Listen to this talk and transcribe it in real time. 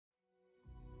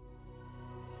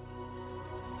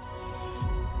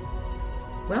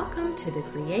Welcome to the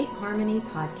Create Harmony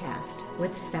podcast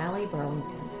with Sally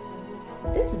Burlington.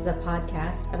 This is a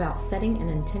podcast about setting an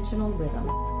intentional rhythm,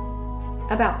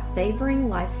 about savoring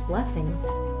life's blessings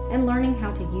and learning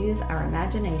how to use our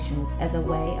imagination as a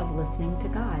way of listening to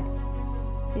God.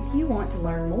 If you want to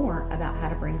learn more about how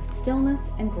to bring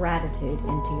stillness and gratitude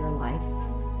into your life,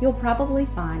 you'll probably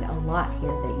find a lot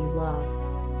here that you love.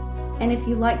 And if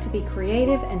you like to be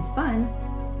creative and fun,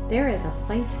 there is a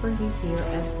place for you here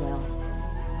as well.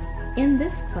 In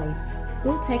this place,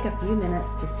 we'll take a few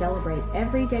minutes to celebrate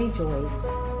everyday joys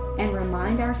and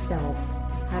remind ourselves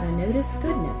how to notice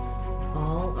goodness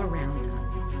all around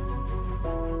us.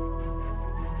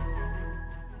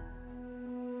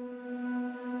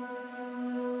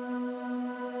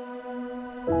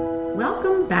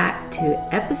 Welcome back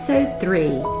to episode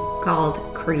 3, called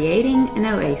Creating an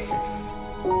Oasis.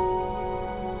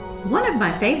 One of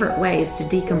my favorite ways to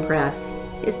decompress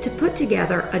is to put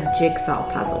together a jigsaw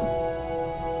puzzle.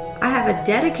 I have a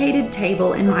dedicated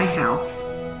table in my house.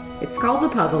 It's called the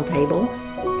puzzle table,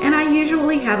 and I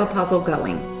usually have a puzzle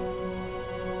going.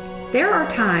 There are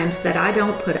times that I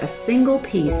don't put a single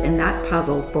piece in that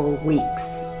puzzle for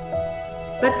weeks.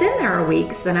 But then there are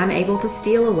weeks that I'm able to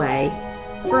steal away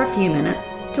for a few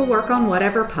minutes to work on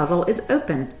whatever puzzle is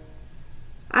open.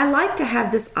 I like to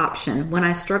have this option when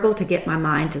I struggle to get my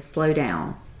mind to slow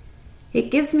down.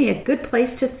 It gives me a good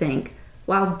place to think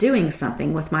while doing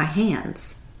something with my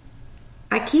hands.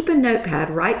 I keep a notepad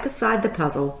right beside the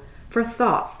puzzle for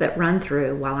thoughts that run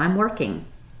through while I'm working.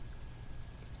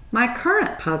 My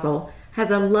current puzzle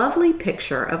has a lovely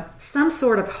picture of some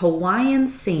sort of Hawaiian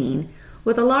scene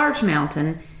with a large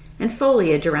mountain and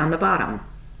foliage around the bottom.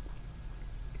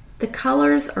 The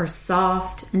colors are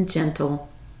soft and gentle,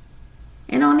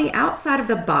 and on the outside of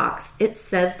the box it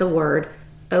says the word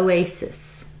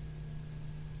Oasis.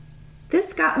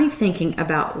 This got me thinking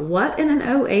about what an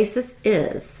oasis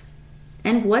is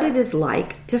and what it is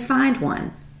like to find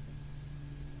one.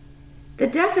 The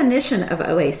definition of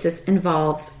oasis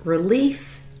involves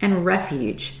relief and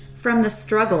refuge from the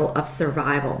struggle of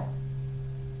survival.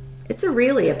 It's a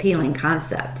really appealing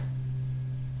concept.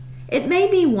 It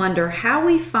made me wonder how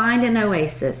we find an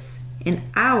oasis in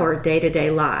our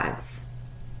day-to-day lives.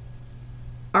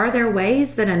 Are there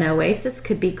ways that an oasis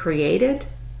could be created?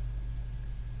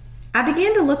 I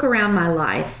began to look around my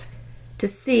life to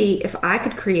see if I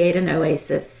could create an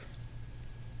oasis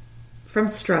from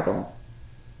struggle.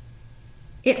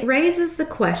 It raises the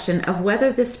question of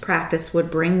whether this practice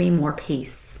would bring me more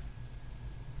peace.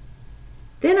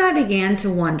 Then I began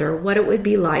to wonder what it would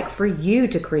be like for you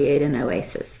to create an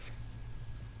oasis.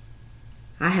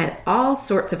 I had all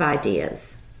sorts of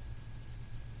ideas.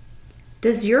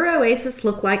 Does your oasis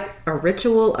look like a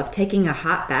ritual of taking a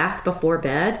hot bath before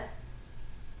bed?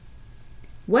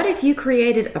 What if you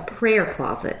created a prayer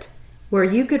closet where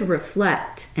you could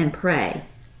reflect and pray?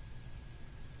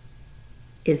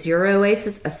 Is your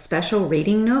oasis a special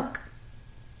reading nook?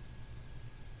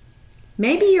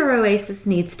 Maybe your oasis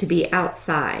needs to be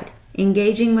outside,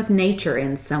 engaging with nature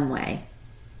in some way.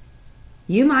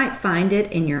 You might find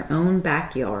it in your own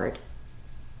backyard.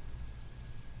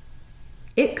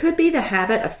 It could be the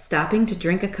habit of stopping to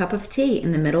drink a cup of tea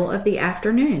in the middle of the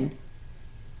afternoon.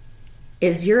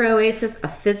 Is your oasis a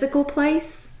physical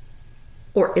place?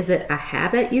 Or is it a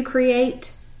habit you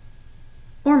create?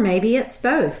 Or maybe it's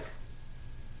both.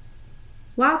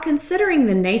 While considering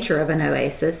the nature of an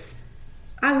oasis,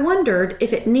 I wondered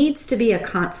if it needs to be a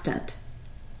constant.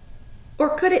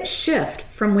 Or could it shift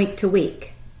from week to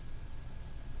week?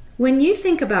 When you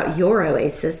think about your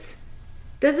oasis,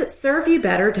 does it serve you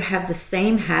better to have the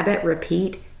same habit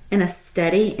repeat in a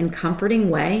steady and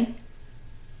comforting way?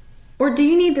 Or do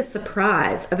you need the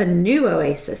surprise of a new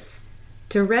oasis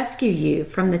to rescue you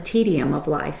from the tedium of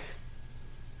life?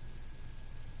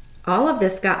 All of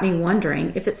this got me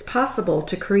wondering if it's possible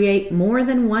to create more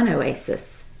than one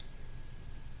oasis.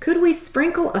 Could we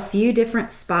sprinkle a few different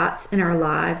spots in our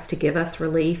lives to give us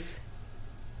relief?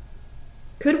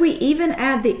 Could we even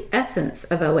add the essence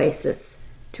of oasis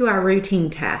to our routine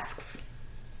tasks?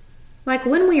 Like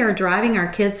when we are driving our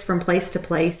kids from place to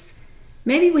place,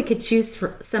 maybe we could choose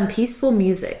some peaceful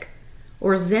music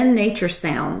or Zen nature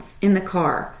sounds in the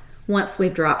car once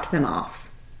we've dropped them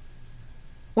off.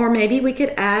 Or maybe we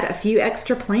could add a few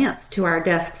extra plants to our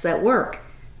desks at work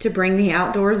to bring the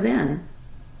outdoors in.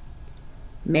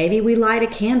 Maybe we light a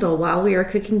candle while we are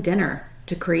cooking dinner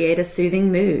to create a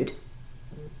soothing mood.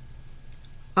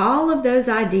 All of those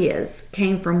ideas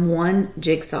came from one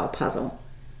jigsaw puzzle.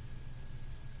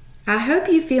 I hope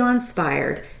you feel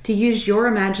inspired to use your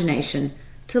imagination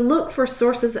to look for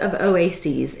sources of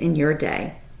oases in your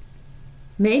day.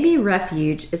 Maybe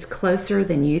refuge is closer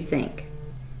than you think.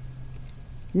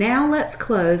 Now let's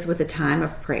close with a time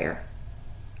of prayer.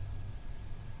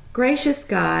 Gracious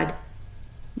God,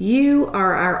 you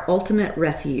are our ultimate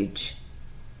refuge.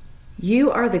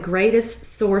 You are the greatest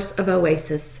source of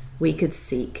oasis we could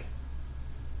seek.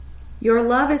 Your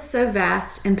love is so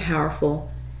vast and powerful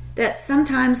that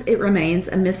sometimes it remains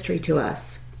a mystery to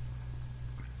us,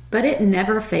 but it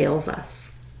never fails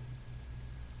us.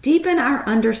 Deepen our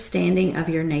understanding of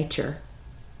your nature.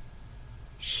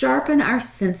 Sharpen our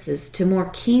senses to more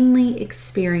keenly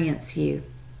experience you.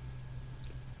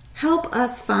 Help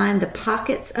us find the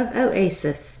pockets of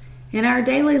oasis in our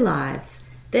daily lives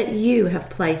that you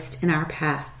have placed in our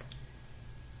path.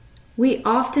 We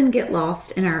often get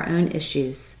lost in our own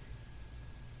issues,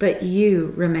 but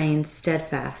you remain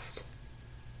steadfast.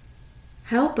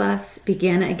 Help us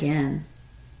begin again.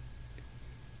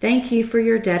 Thank you for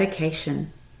your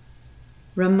dedication.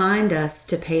 Remind us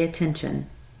to pay attention.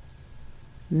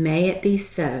 May it be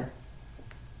so.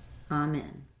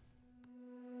 Amen.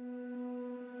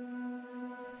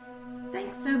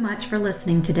 Thanks so much for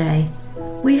listening today.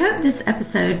 We hope this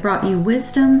episode brought you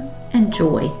wisdom and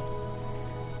joy.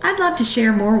 I'd love to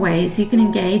share more ways you can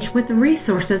engage with the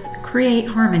resources Create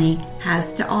Harmony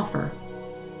has to offer.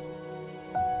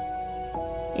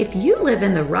 If you live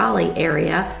in the Raleigh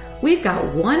area, we've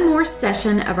got one more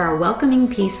session of our Welcoming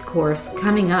Peace course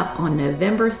coming up on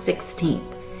November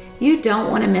 16th. You don't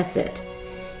want to miss it.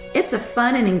 It's a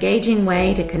fun and engaging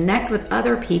way to connect with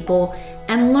other people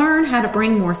and learn how to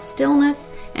bring more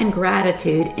stillness and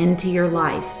gratitude into your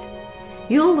life.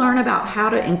 You'll learn about how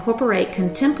to incorporate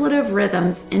contemplative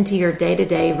rhythms into your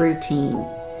day-to-day routine.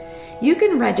 You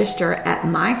can register at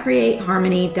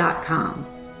mycreateharmony.com.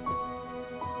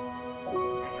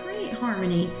 At Create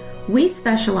Harmony, we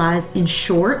specialize in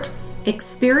short,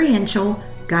 experiential,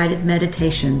 guided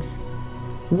meditations.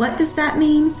 What does that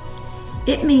mean?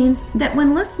 It means that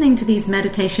when listening to these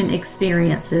meditation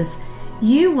experiences,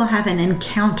 you will have an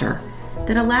encounter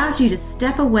that allows you to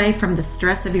step away from the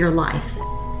stress of your life.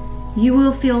 You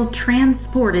will feel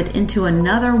transported into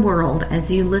another world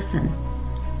as you listen.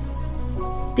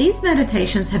 These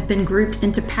meditations have been grouped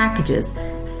into packages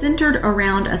centered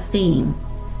around a theme.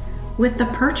 With the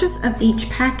purchase of each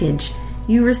package,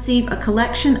 you receive a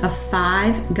collection of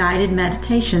 5 guided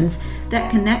meditations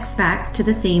that connects back to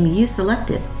the theme you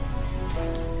selected.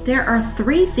 There are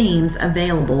 3 themes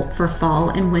available for fall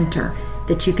and winter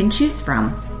that you can choose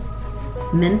from.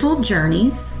 Mental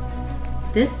Journeys.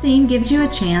 This theme gives you a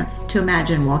chance to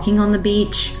imagine walking on the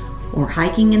beach, or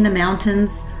hiking in the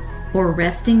mountains, or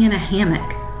resting in a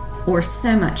hammock, or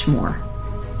so much more.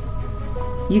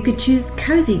 You could choose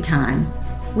Cozy Time,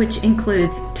 which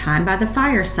includes time by the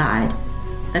fireside,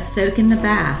 a soak in the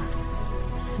bath,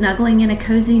 snuggling in a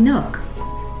cozy nook,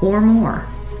 or more.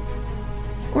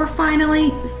 Or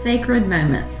finally, Sacred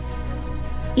Moments.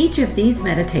 Each of these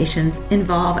meditations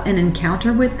involve an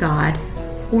encounter with God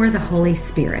or the Holy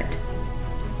Spirit.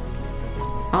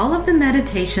 All of the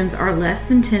meditations are less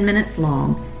than 10 minutes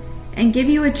long and give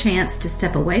you a chance to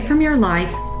step away from your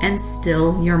life and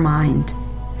still your mind.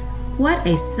 What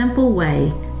a simple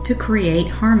way to create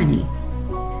harmony.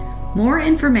 More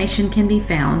information can be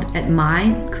found at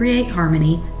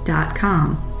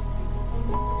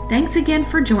mycreateharmony.com. Thanks again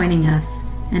for joining us,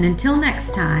 and until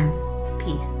next time,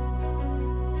 peace.